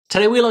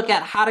Today we look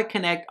at how to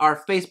connect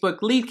our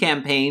Facebook lead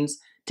campaigns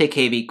to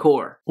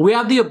kvCORE. We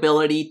have the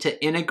ability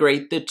to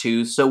integrate the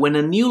two, so when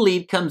a new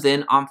lead comes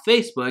in on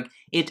Facebook,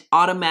 it's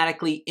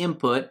automatically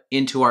input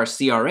into our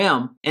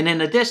CRM. And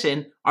in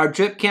addition, our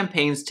drip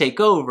campaigns take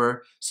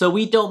over, so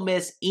we don't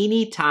miss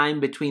any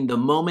time between the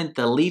moment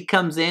the lead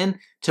comes in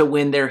to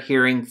when they're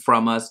hearing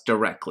from us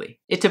directly.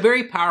 It's a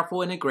very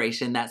powerful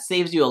integration that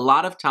saves you a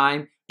lot of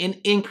time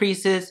and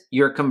increases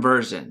your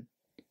conversion.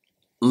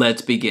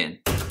 Let's begin.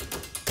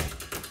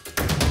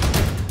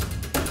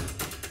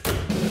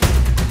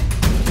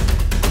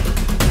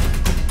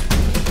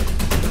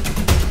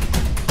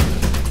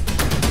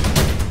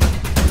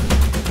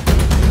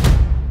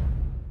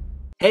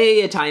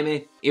 Hey, it's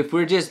Jaime. If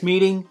we're just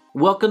meeting,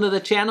 welcome to the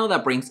channel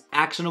that brings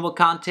actionable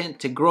content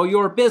to grow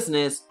your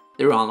business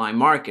through online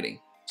marketing.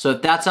 So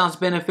if that sounds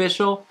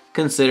beneficial,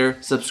 consider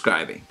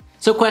subscribing.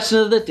 So question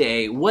of the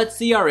day, what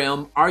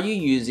CRM are you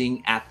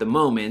using at the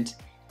moment?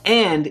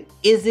 And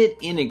is it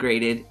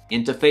integrated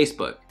into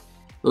Facebook?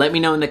 Let me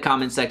know in the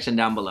comment section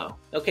down below.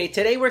 Okay,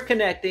 today we're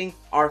connecting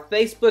our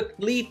Facebook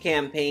lead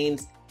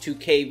campaigns to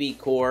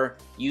kvCORE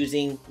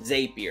using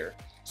Zapier.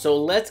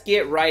 So let's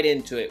get right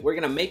into it. We're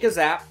gonna make a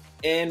Zap.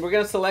 And we're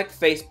gonna select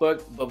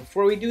Facebook, but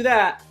before we do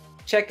that,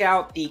 check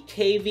out the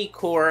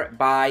kvCORE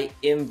by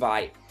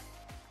invite.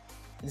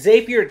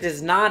 Zapier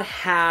does not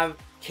have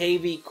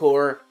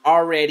kvCORE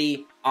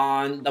already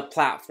on the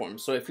platform.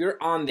 So if you're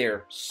on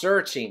there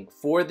searching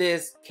for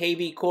this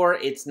kvCORE,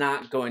 it's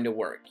not going to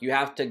work. You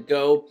have to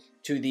go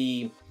to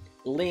the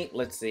link,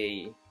 let's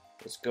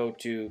go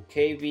to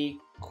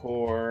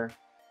kvCORE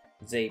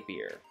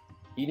Zapier.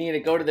 You need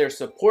to go to their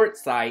support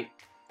site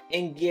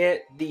and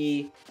get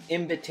the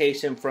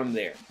invitation from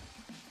there.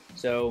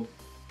 So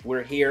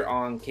we're here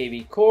on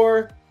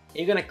kvCORE.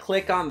 You're gonna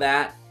click on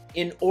that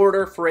in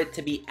order for it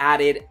to be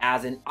added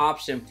as an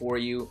option for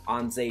you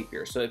on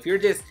Zapier. So if you're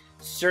just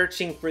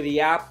searching for the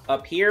app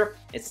up here,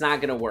 it's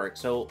not gonna work.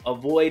 So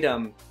avoid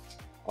a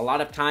lot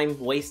of time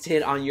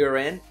wasted on your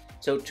end.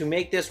 So to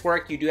make this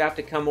work, you do have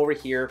to come over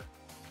here.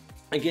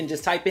 Again,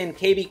 just type in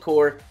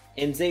kvCORE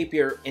and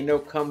Zapier and it'll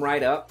come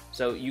right up.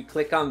 So you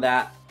click on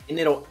that and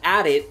it'll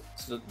add it,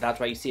 so that's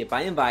why you see it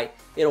by invite,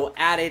 it'll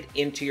add it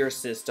into your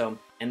system,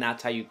 and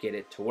that's how you get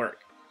it to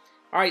work.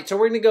 All right, so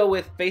we're gonna go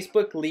with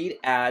Facebook lead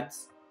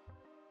ads.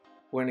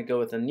 We're gonna go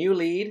with a new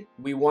lead.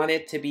 We want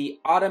it to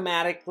be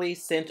automatically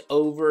sent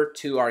over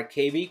to our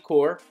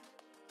kvCORE.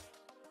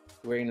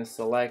 We're gonna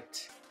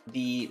select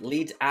the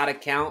leads ad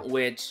account,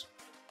 which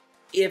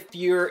if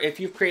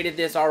you've created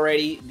this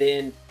already,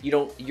 then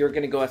you're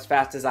gonna go as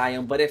fast as I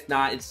am, but if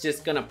not, it's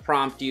just gonna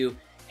prompt you,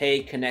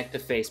 hey, connect to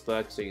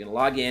Facebook. So you're gonna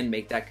log in,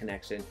 make that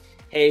connection.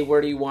 Hey, where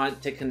do you want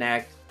to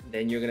connect?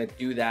 Then you're gonna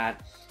do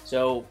that.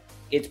 So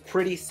it's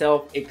pretty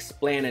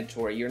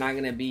self-explanatory. You're not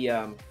gonna be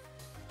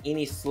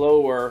any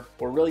slower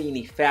or really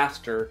any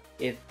faster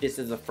if this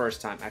is the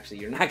first time. Actually,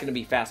 you're not gonna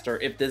be faster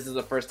if this is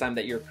the first time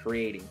that you're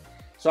creating.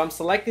 So I'm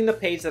selecting the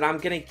page that I'm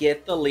gonna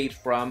get the lead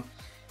from.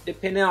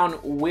 Depending on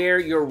where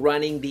you're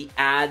running the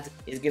ads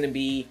is gonna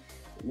be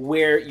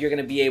where you're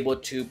gonna be able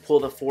to pull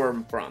the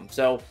form from.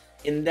 So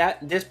in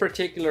this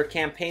particular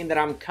campaign that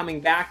I'm coming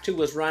back to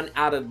was run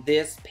out of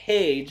this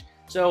page.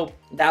 So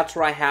that's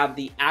where I have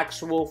the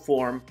actual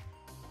form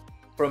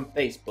from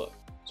Facebook.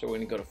 So we're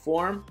gonna go to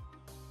form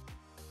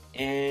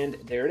and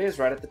there it is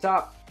right at the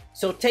top.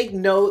 So take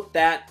note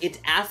that it's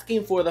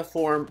asking for the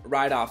form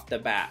right off the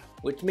bat,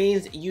 which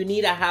means you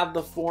need to have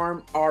the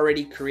form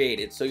already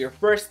created. So your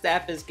first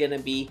step is gonna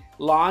be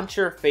launch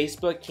your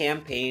Facebook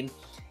campaign.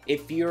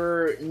 If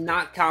you're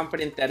not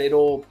confident that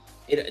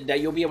that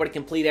you'll be able to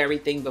complete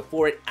everything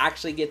before it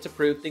actually gets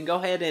approved, then go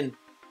ahead and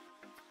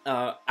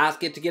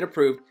ask it to get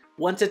approved.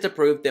 Once it's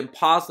approved, then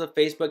pause the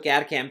Facebook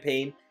ad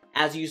campaign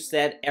as you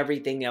set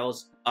everything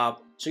else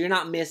up so you're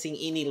not missing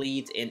any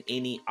leads and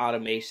any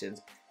automations.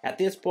 At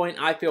this point,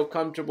 I feel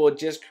comfortable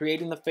just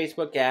creating the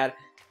Facebook ad,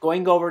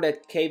 going over to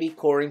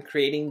kvCORE and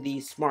creating the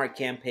smart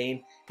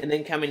campaign, and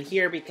then coming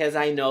here because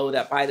I know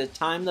that by the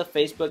time the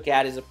Facebook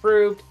ad is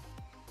approved,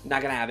 I'm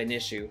not gonna have an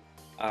issue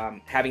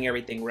having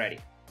everything ready.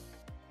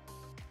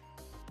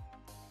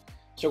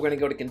 So we're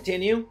gonna go to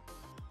continue.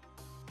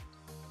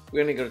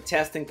 We're gonna go to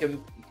test and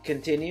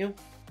continue.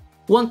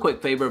 One quick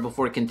favor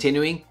before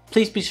continuing,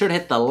 please be sure to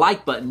hit the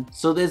like button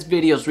so this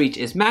video's reach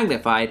is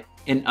magnified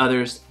and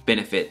others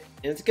benefit.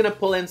 And it's gonna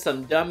pull in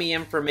some dummy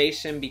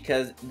information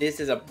because this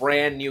is a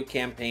brand new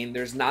campaign.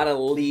 There's not a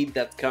lead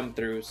that's come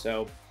through,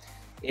 so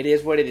it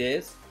is what it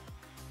is.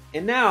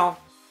 And now,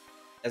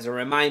 as a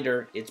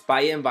reminder, it's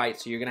by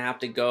invite, so you're gonna have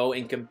to go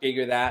and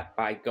configure that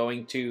by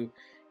going to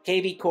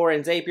kvCORE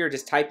and Zapier,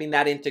 just typing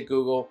that into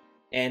Google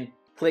and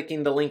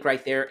clicking the link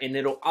right there, and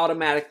it'll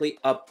automatically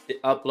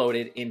upload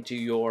it into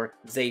your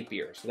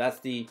Zapier. So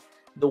that's the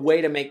way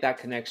to make that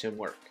connection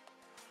work.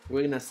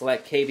 We're gonna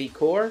select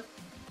kvCORE,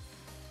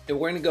 and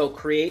we're gonna go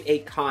create a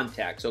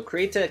contact. So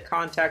create a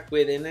contact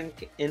with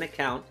an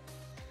account,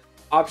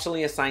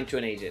 optionally assigned to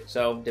an agent.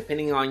 So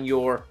depending on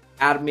your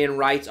admin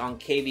rights on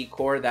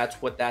kvCORE, that's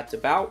what that's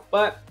about.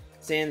 But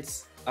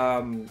since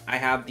I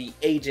have the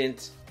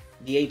agent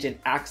the agent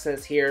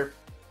access here,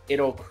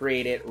 it'll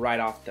create it right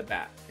off the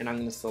bat. And I'm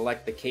going to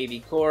select the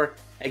kvCORE.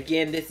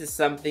 Again, this is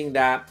something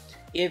that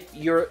if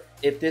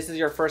this is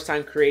your first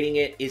time creating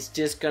it, it's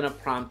just going to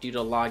prompt you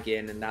to log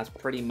in, and that's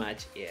pretty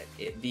much it.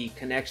 The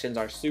connections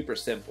are super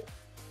simple.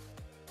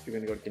 You're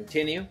going to go to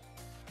continue.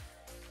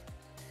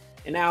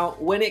 And now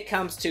when it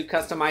comes to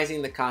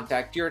customizing the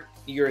contact,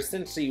 you're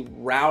essentially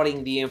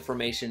routing the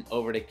information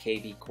over to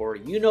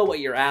kvCORE. You know what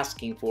you're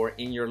asking for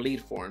in your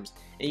lead forms,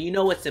 and you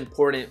know what's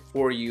important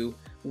for you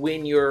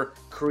when you're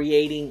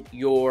creating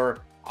your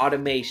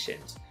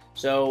automations.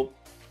 So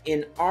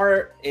in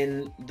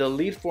the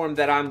lead form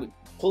that I'm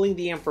pulling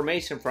the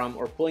information from,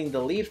 or pulling the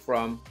lead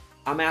from,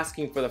 I'm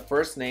asking for the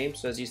first name.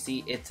 So as you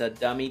see, it's a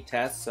dummy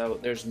test, so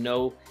there's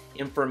no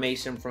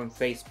information from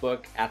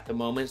Facebook at the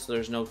moment, so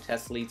there's no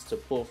test leads to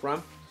pull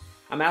from.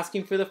 I'm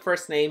asking for the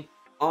first name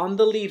on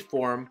the lead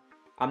form.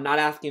 I'm not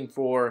asking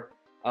for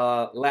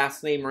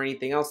last name or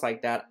anything else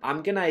like that.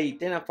 I'm gonna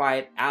identify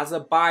it as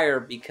a buyer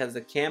because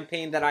the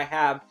campaign that I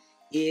have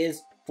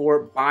is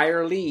for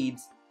buyer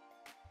leads.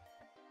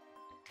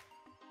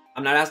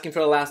 I'm not asking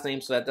for the last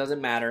name, so that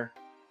doesn't matter.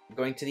 I'm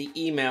going to the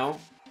email,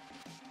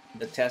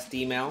 the test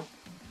email,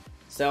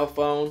 cell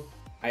phone,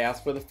 I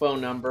asked for the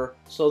phone number.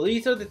 So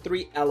these are the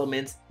three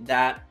elements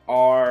that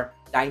are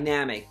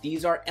dynamic.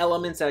 These are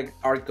elements that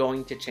are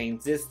going to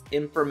change. This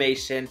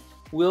information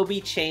will be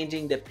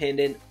changing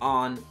dependent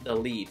on the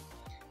lead.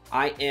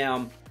 I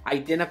am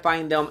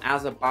identifying them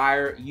as a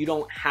buyer. You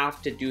don't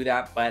have to do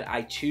that, but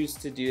I choose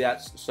to do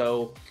that.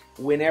 So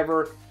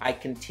whenever I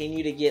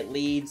continue to get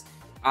leads,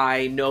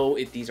 I know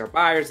if these are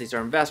buyers, these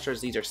are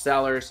investors, these are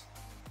sellers,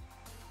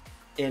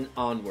 and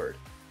onward.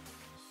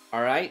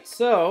 All right,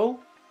 so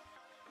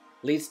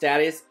lead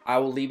status, I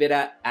will leave it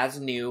as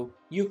new.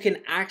 You can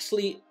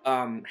actually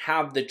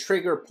have the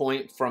trigger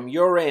point from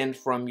your end,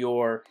 from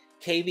your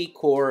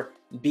kvCORE,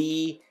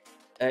 be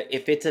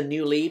if it's a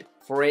new lead,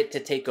 for it to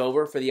take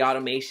over, for the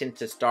automation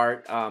to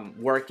start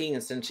working,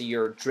 essentially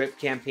your drip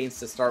campaigns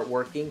to start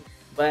working.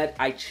 But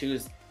I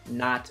choose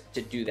not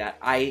to do that.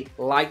 I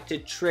like to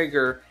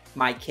trigger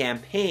my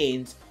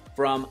campaigns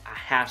from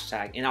a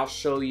hashtag, and I'll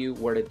show you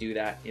where to do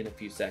that in a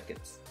few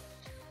seconds.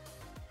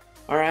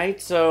 All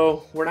right,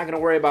 so we're not going to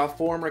worry about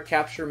form or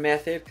capture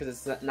method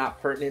because it's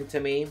not pertinent to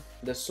me.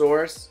 The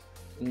source,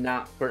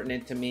 not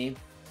pertinent to me,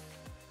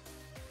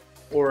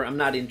 or I'm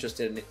not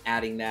interested in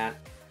adding that.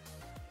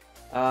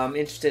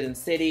 Interested in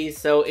cities.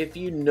 So if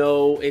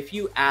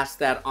you ask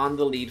that on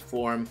the lead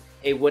form,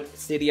 hey, what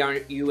city are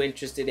you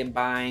interested in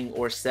buying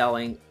or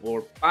selling,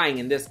 or buying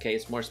in this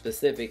case more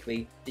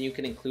specifically, then you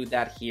can include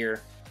that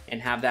here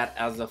and have that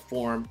as a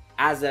form,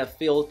 as a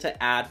field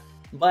to add.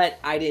 But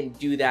I didn't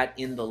do that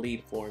in the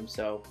lead form,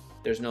 so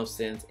there's no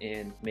sense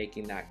in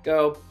making that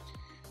go.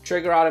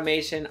 Trigger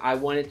automation, I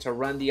wanted to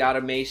run the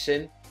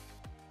automation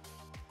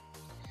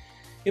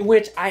in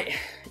which I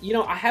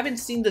haven't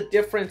seen the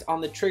difference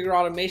on the trigger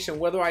automation.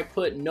 Whether I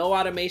put no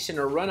automation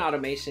or run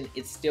automation,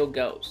 it still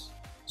goes.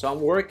 So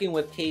I'm working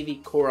with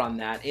kvCORE on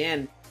that,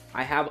 and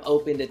I have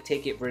opened a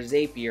ticket for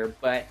Zapier,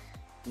 but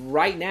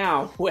right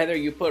now, whether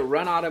you put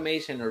run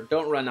automation or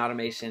don't run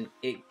automation,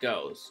 it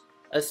goes.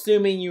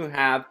 Assuming you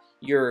have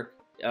your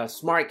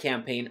smart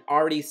campaign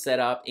already set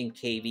up in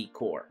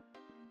kvCORE.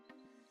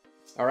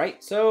 All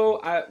right, so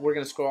we're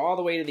gonna scroll all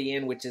the way to the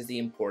end, which is the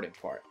important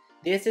part.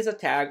 This is a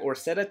tag or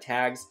set of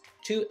tags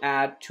to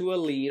add to a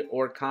lead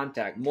or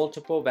contact.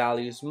 Multiple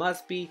values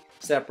must be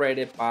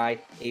separated by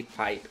a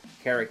pipe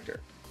character.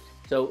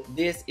 So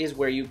this is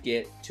where you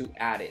get to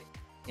add it.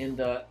 In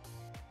the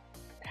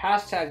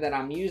hashtag that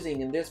I'm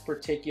using in this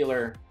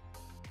particular,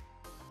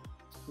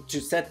 to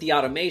set the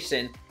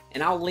automation,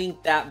 and I'll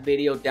link that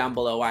video down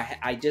below.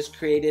 I just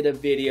created a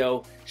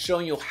video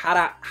showing you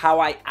how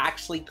I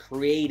actually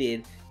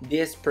created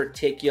this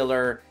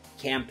particular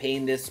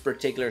campaign, this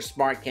particular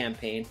smart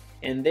campaign,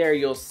 and there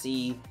you'll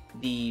see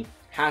the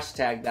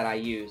hashtag that I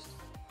used,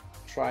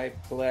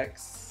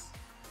 triplex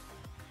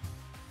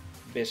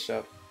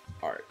bishop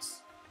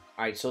arts.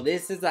 All right, so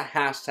this is a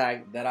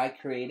hashtag that I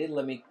created.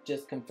 Let me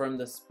just confirm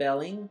the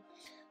spelling.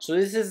 So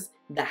this is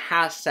the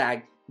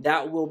hashtag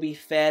that will be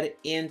fed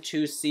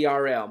into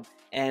CRM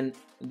and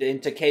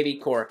into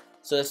kvCORE.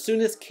 So as soon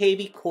as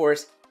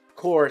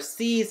kvCORE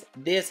sees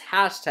this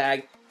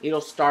hashtag,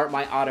 it'll start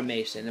my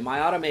automation. And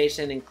my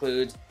automation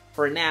includes,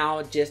 for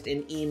now, just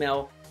an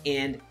email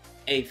and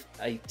a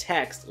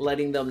text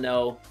letting them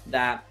know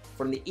that,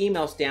 from the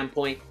email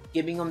standpoint,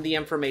 giving them the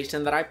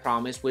information that I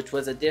promised, which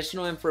was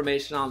additional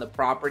information on the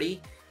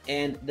property.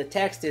 And the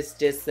text is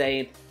just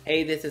saying,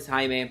 hey, this is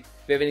Jaime. If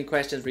you have any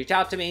questions, reach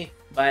out to me.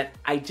 But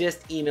I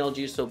just emailed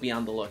you, so be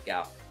on the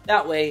lookout.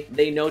 That way,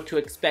 they know to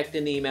expect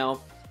an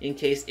email in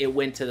case it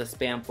went to the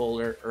spam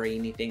folder or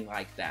anything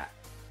like that.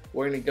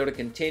 We're going to go to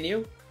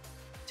continue,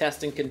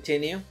 test and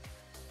continue.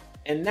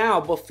 And now,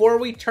 before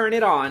we turn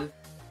it on,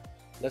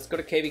 let's go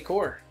to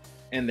kvCORE.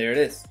 And there it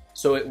is.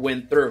 So it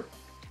went through.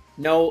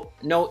 No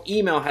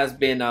email has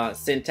been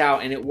sent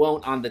out, and it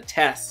won't on the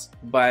test,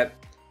 but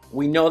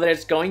we know that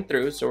it's going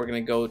through. So we're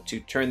going to go to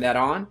turn that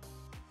on.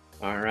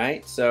 All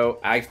right, so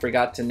I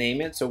forgot to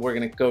name it, so we're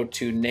gonna go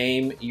to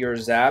name your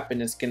Zap,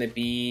 and it's gonna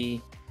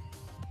be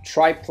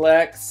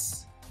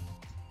Triplex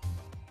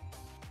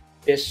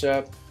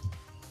Bishop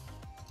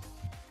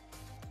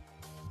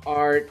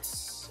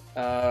Arts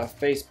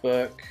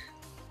Facebook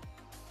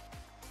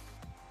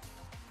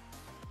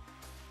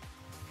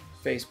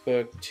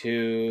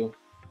to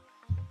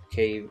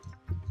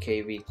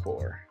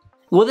kvCORE.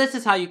 Well, this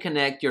is how you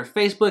connect your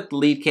Facebook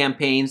lead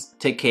campaigns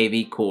to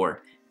kvCORE.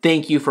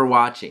 Thank you for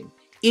watching.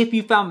 If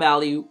you found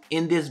value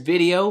in this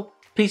video,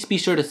 please be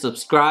sure to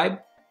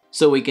subscribe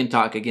so we can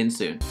talk again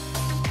soon.